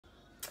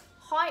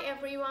Hi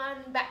everyone,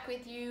 back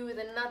with you with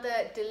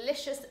another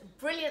delicious,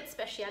 brilliant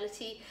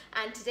speciality,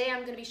 and today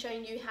I'm going to be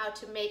showing you how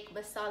to make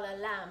masala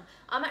lamb.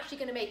 I'm actually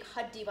going to make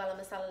haddi wala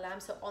masala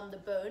lamb, so on the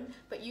bone,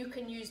 but you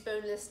can use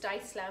boneless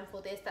diced lamb for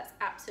this. That's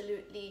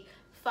absolutely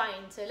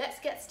fine. So let's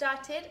get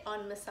started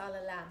on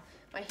masala lamb.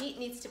 My heat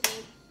needs to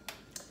be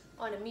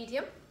on a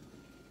medium,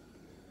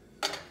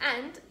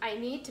 and I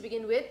need to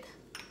begin with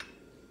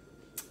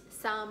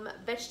some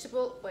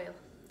vegetable oil.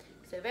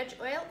 So veg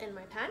oil in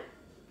my pan.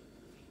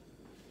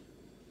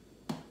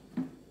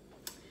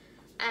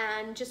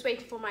 And just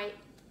wait for my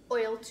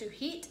oil to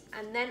heat,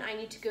 and then I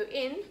need to go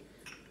in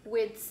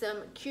with some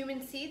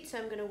cumin seeds. So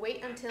I'm going to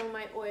wait until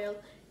my oil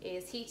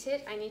is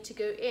heated. I need to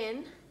go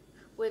in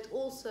with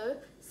also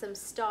some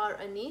star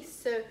anise.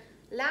 So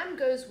lamb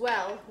goes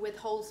well with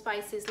whole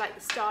spices like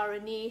the star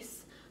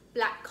anise,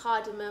 black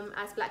cardamom,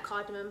 as black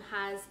cardamom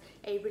has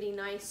a really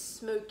nice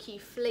smoky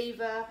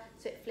flavor,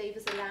 so it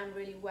flavors the lamb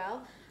really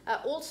well.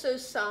 Also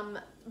some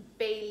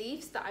bay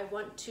leaves that I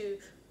want to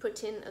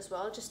put in as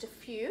well, just a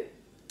few.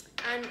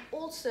 And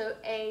also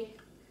a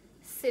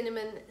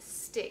cinnamon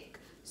stick.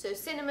 So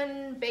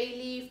cinnamon, bay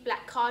leaf,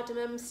 black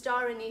cardamom,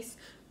 star anise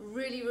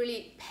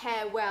really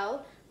pair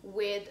well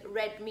with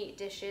red meat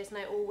dishes, and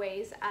I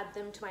always add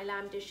them to my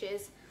lamb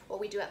dishes,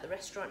 what we do at the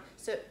restaurant.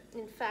 So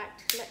in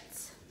fact,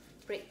 let's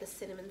break the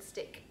cinnamon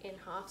stick in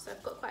half. So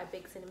I've got quite a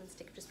big cinnamon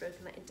stick, I've just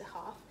broken that into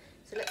half.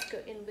 So let's go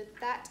in with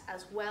that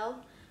as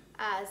well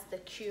as the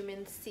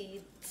cumin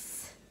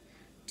seeds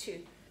too.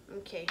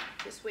 Okay,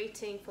 just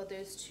waiting for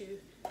those two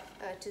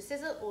to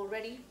sizzle.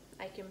 Already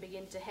I can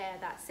begin to hear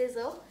that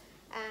sizzle,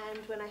 and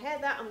when I hear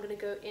that, I'm going to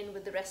go in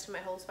with the rest of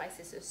my whole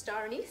spices. So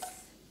star anise,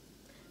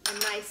 a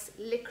nice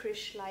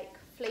licorice-like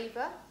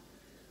flavor,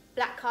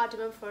 black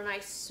cardamom for a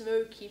nice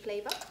smoky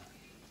flavor,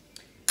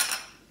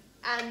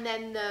 and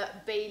then the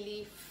bay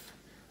leaf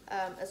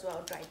as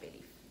well, dried bay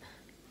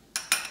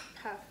leaf.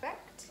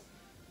 Perfect.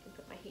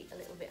 Put my heat a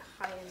little bit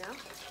higher now.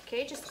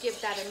 Okay, just give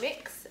that a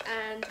mix,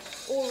 and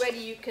already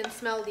you can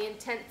smell the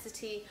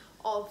intensity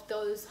of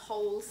those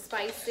whole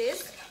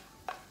spices.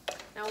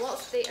 Now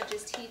whilst they are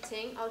just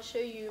heating, I'll show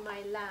you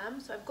my lamb.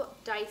 So I've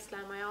got diced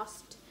lamb. I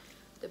asked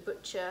the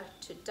butcher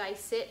to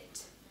dice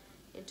it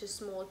into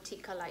small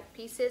tikka-like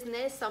pieces, and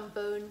there's some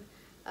bone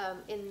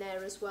in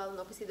there as well, and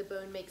obviously the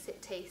bone makes it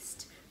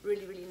taste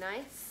really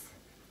nice.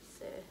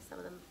 So some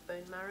of them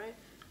bone marrow.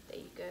 There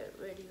you go,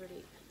 really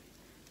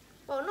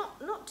well,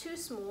 not too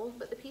small,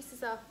 but the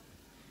pieces are,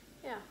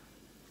 yeah,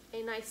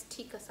 a nice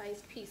tikka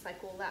sized piece, I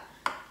call that.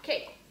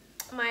 Okay,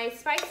 my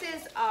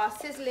spices are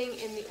sizzling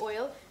in the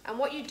oil, and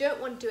what you don't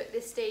want to do at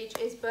this stage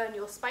is burn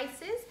your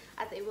spices,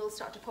 as they will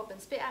start to pop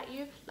and spit at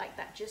you, like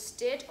that just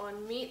did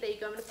on me. There you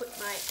go. I'm going to put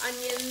my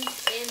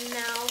onions in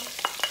now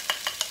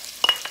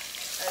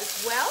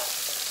as well.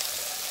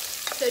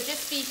 So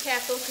just be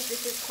careful, because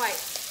this is quite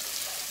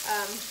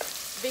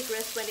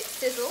vigorous when it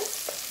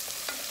sizzles.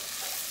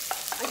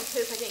 I just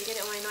hope I didn't get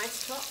it on my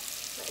knife top,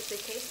 but it's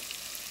okay.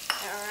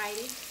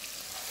 Alrighty.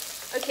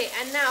 Okay,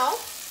 and now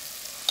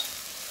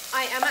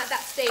I am at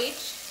that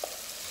stage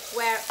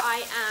where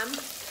I am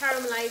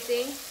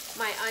caramelizing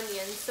my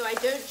onions. So I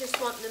don't just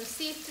want them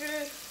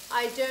see-through,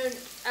 I don't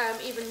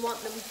even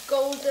want them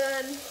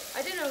golden,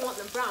 I don't even want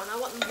them brown, I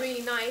want them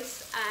really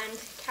nice and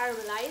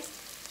caramelized.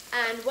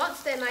 And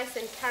once they're nice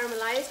and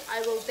caramelized,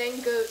 I will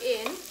then go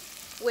in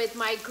with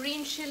my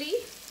green chili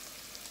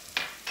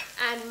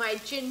and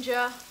my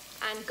ginger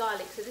and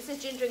garlic. So this is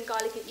ginger and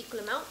garlic in equal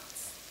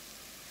amounts,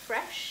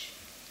 fresh,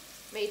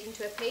 made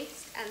into a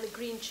paste, and the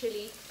green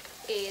chili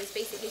is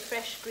basically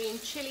fresh green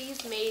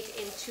chilies made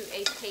into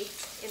a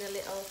paste in a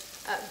little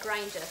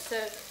grinder. So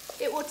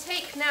it will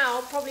take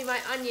now probably my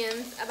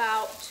onions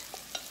about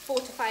 4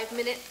 to 5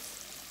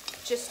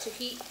 minutes just to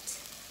heat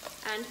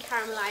and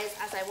caramelize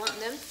as I want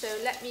them. So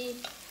let me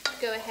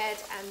go ahead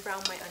and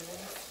brown my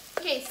onions.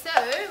 Okay, so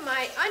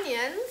my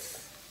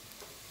onions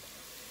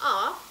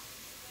are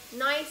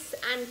nice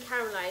and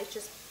caramelized,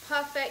 just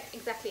perfect,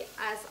 exactly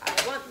as I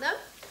want them.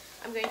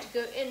 I'm going to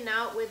go in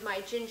now with my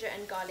ginger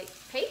and garlic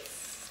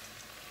paste,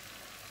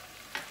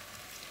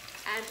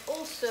 and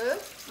also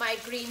my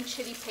green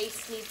chili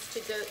paste needs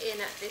to go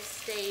in at this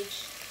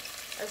stage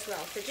as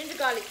well. So ginger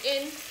garlic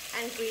in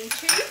and green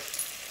chili,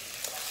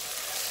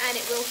 and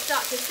it will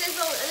start to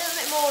sizzle a little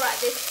bit more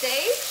at this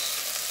stage,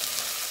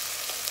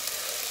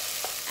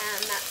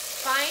 and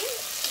that's fine.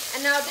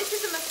 And now this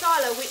is a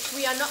masala which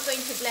we are not going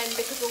to blend,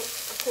 because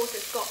of course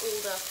it's got all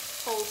the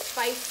whole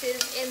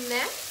spices in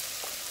there,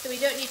 so we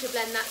don't need to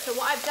blend that. So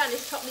what I've done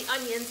is chop the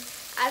onions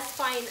as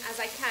fine as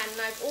I can,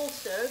 and I've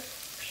also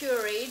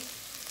pureed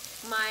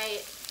my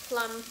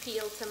plum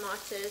peel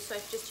tomatoes, so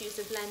I've just used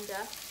a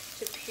blender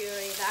to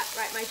puree that.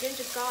 Right, my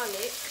ginger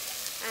garlic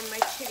and my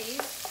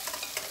chilies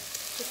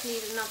just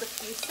need another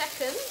few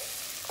seconds.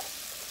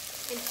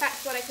 In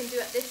fact, what I can do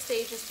at this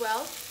stage as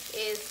well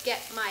is get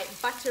my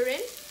butter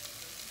in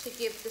to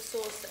give the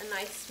sauce a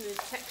nice smooth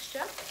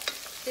texture.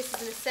 This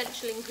is an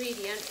essential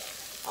ingredient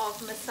of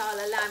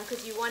masala lamb,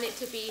 because you want it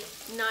to be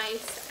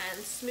nice and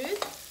smooth.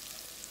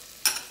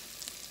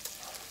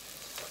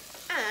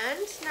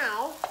 And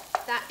now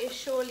that is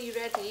surely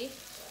ready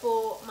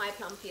for my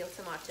plum peel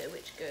tomato,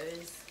 which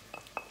goes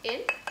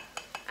in.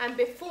 And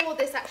before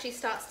this actually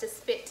starts to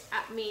spit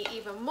at me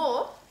even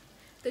more,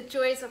 the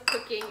joys of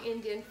cooking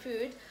Indian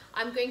food,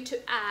 I'm going to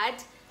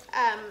add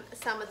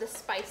some of the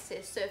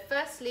spices. So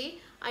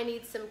firstly, I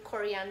need some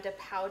coriander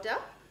powder.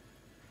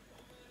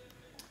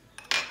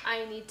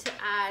 I need to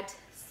add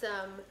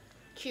some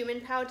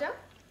cumin powder.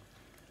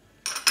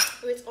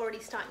 Oh, it's already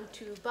starting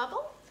to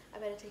bubble. I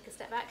better take a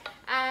step back.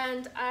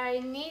 And I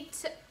need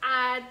to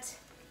add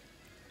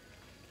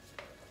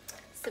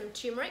some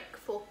turmeric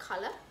for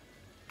colour.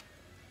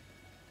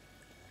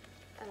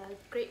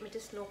 Great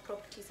medicinal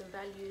properties and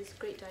values,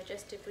 great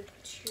digestive with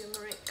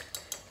turmeric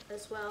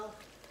as well.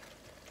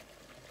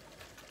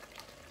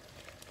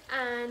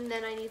 And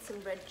then I need some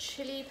red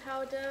chilli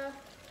powder.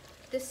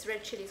 This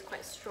red chilli is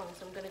quite strong,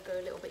 so I'm going to go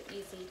a little bit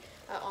easy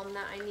on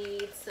that. I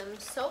need some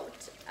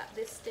salt at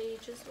this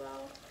stage as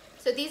well.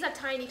 So these are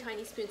tiny,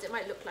 tiny spoons. It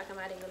might look like I'm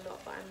adding a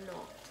lot, but I'm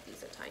not.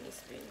 These are tiny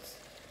spoons.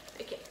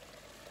 Okay.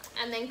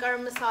 And then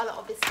garam masala,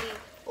 obviously,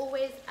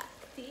 always at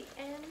the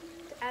end,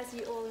 as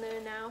you all know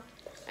now.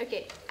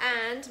 Okay,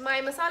 and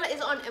my masala is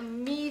on a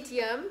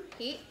medium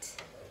heat.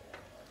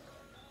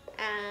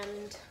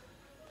 And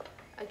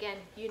again,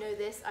 you know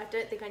this. I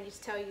don't think I need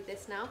to tell you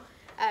this now.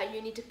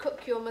 You need to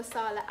cook your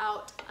masala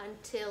out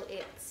until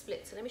it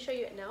splits. So let me show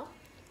you it now.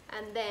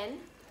 And then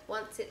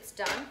once it's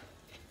done,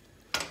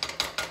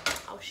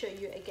 I'll show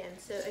you again.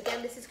 So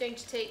again, this is going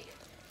to take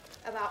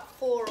about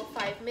 4 or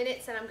 5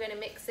 minutes, and I'm going to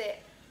mix it,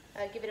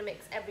 give it a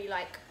mix every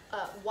like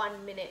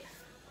 1 minute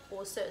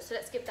or so. So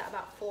let's give that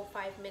about 4 or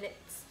 5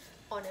 minutes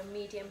on a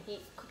medium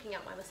heat, cooking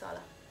out my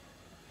masala.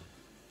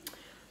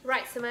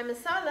 Right, so my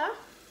masala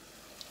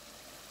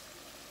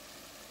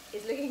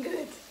is looking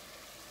good.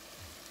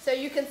 So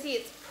you can see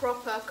it's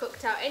proper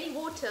cooked out. Any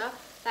water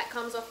that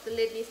comes off the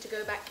lid needs to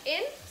go back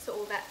in, so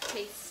all that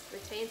taste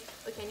retains.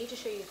 Okay, I need to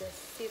show you this.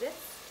 See this?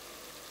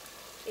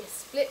 It's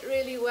split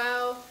really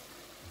well.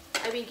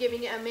 I've been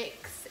giving it a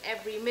mix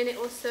every minute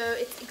or so.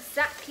 It's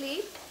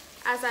exactly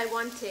as I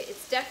want it.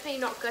 It's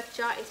definitely not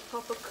gacha, it's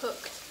proper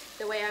cooked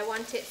the way I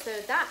want it. So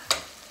that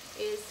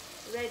is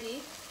ready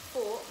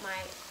for my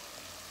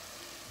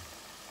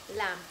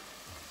lamb.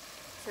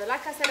 So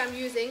like I said, I'm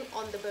using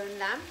on the bone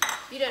lamb.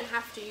 You don't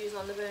have to use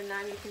on the bone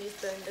lamb, you can use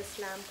boneless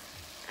lamb.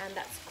 And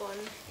that's gone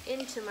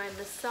into my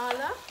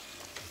masala.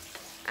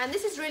 And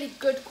this is really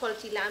good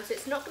quality lamb, so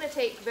it's not going to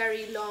take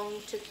very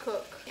long to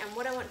cook. And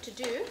what I want to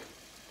do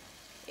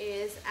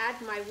is add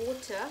my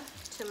water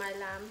to my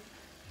lamb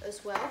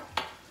as well.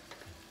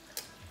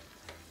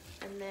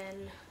 And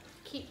then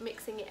keep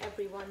mixing it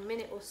every 1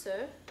 minute or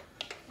so.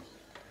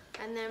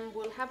 And then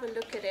we'll have a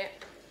look at it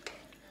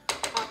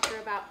after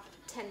about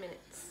 10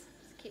 minutes.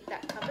 Keep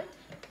that covered.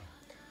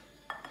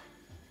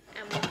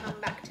 And we'll come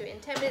back to it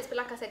in 10 minutes. But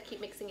like I said, keep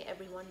mixing it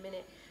every 1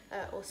 minute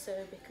or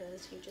so,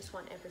 because you just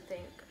want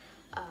everything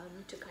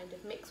to kind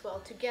of mix well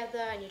together,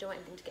 and you don't want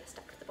anything to get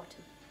stuck at the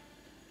bottom.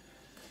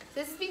 So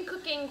this has been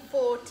cooking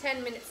for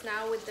 10 minutes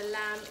now with the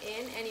lamb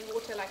in. Any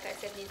water, like I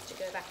said, needs to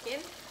go back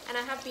in. And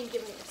I have been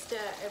giving it a stir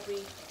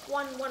every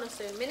one or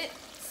so minutes.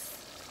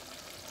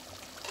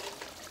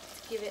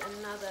 Let's give it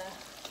another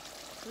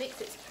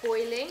mix. It's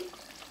boiling,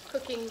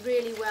 cooking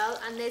really well,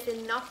 and there's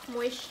enough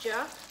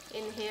moisture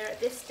in here at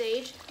this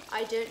stage.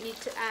 I don't need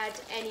to add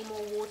any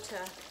more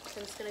water. So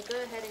I'm just going to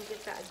go ahead and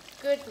give that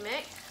a good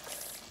mix.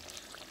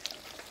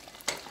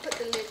 Put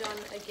the lid on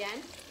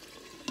again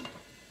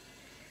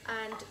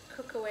and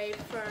cook away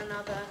for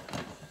another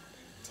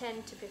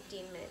 10 to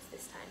 15 minutes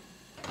this time.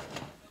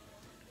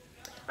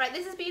 Right,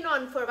 this has been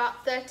on for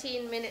about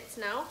 13 minutes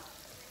now,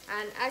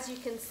 and as you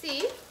can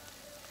see,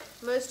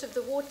 most of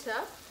the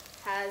water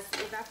has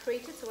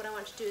evaporated. So what I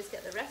want to do is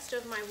get the rest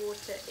of my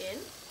water in,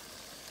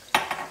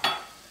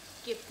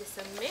 give this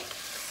a mix.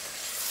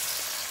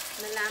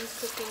 And the lamb's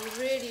cooking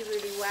really,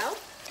 really well.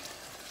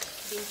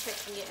 Been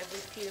checking it every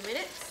few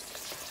minutes.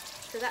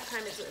 So that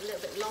time is a little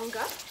bit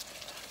longer.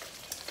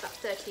 About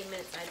 13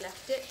 minutes I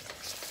left it.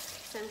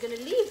 So I'm going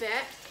to leave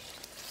it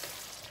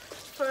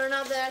for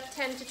another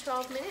 10 to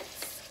 12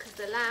 minutes because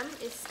the lamb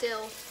is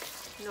still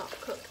not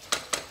cooked.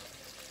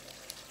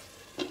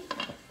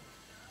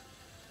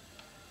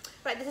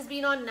 Right, this has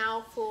been on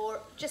now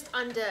for just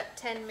under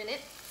 10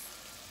 minutes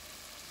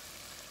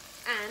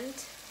and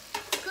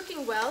it's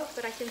cooking well,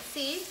 but I can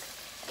see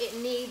it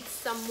needs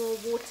some more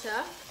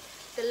water.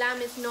 The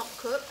lamb is not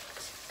cooked.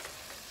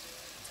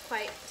 It's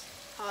quite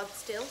hard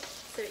still,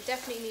 so it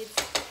definitely needs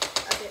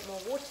a bit more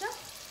water.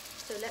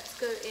 So let's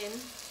go in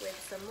with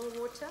some more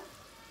water.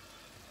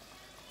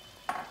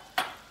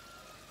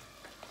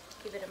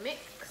 Give it a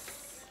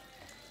mix.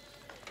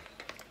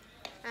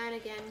 And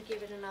again,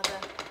 give it another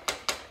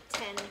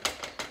 10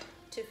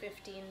 to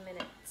 15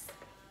 minutes.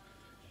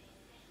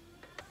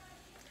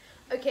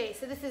 Okay,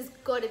 so this has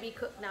got to be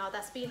cooked now.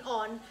 That's been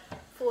on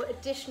for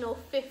additional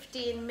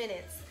 15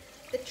 minutes.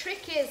 The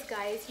trick is,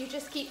 guys, you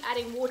just keep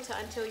adding water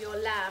until your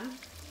lamb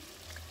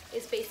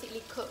is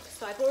basically cooked.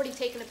 So I've already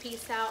taken a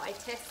piece out, I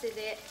tested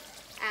it,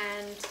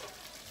 and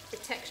the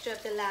texture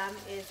of the lamb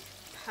is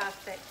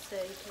perfect. So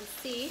you can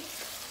see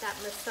that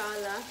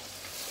masala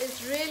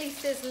is really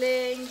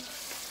sizzling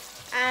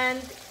and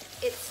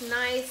it's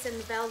nice and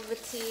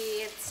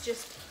velvety. It's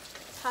just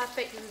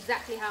perfect,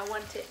 exactly how I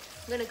want it.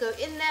 I'm going to go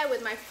in there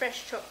with my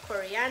fresh chopped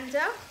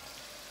coriander.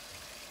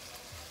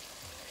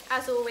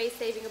 As always,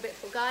 saving a bit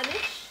for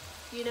garnish.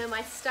 You know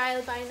my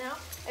style by now.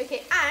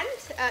 Okay,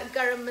 and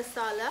garam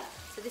masala.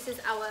 So this is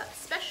our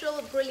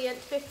special, brilliant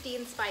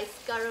 15 spice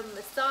garam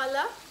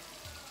masala.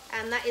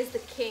 And that is the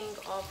king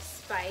of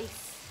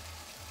spice.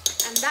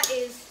 And that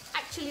is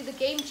actually the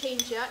game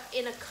changer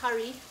in a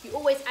curry. You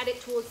always add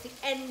it towards the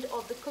end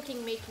of the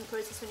cooking making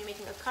process when you're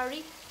making a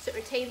curry, so it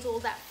retains all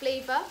that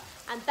flavor.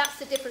 And that's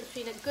the difference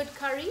between a good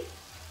curry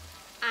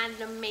and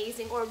an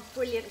amazing, or a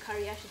brilliant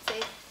curry I should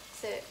say.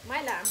 So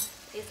my lamb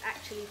is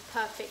actually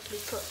perfectly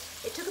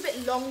cooked. It took a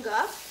bit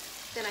longer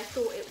than I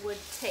thought it would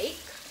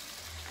take,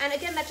 and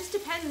again that just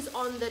depends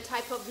on the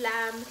type of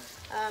lamb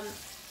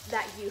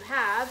that you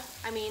have.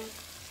 I mean,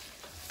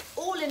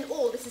 all in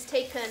all, this has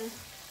taken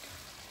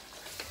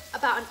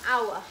about an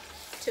hour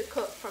to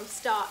cook from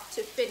start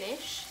to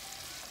finish,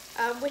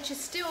 which is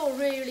still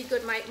really, really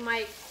good.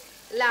 My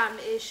lamb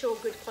is sure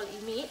good quality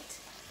meat,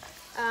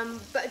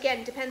 but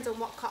again, depends on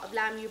what cut of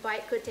lamb you buy.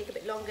 It could take a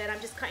bit longer, and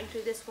I'm just cutting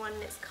through this one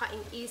and it's cutting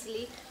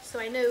easily. So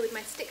I know with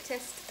my stick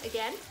test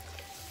again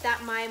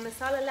that my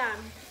masala lamb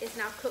is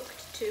now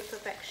cooked to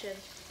perfection.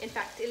 In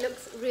fact, it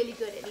looks really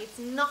good. It needs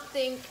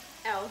nothing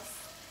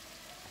else,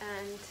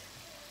 and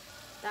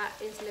that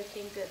is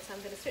looking good. So I'm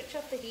going to switch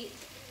off the heat.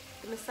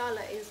 The masala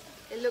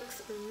it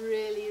looks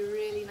really,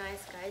 really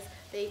nice, guys.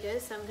 There you go.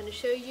 So I'm going to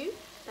show you,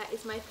 that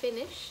is my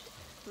finished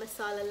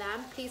masala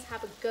lamb. Please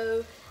have a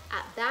go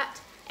at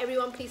that.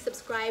 Everyone, please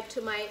subscribe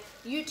to my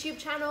YouTube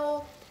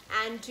channel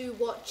and do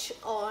watch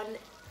on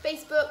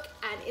Facebook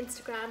and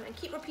Instagram, and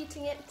keep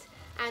repeating it.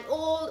 And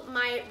all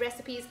my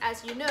recipes,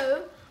 as you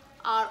know,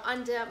 are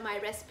under my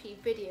recipe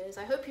videos.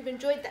 I hope you've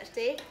enjoyed that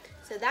today.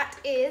 So that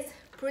is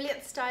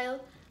brilliant style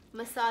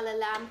masala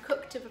lamb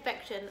cooked to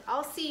perfection.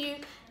 I'll see you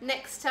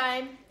next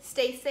time.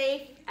 Stay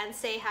safe and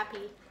stay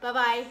happy. Bye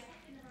bye.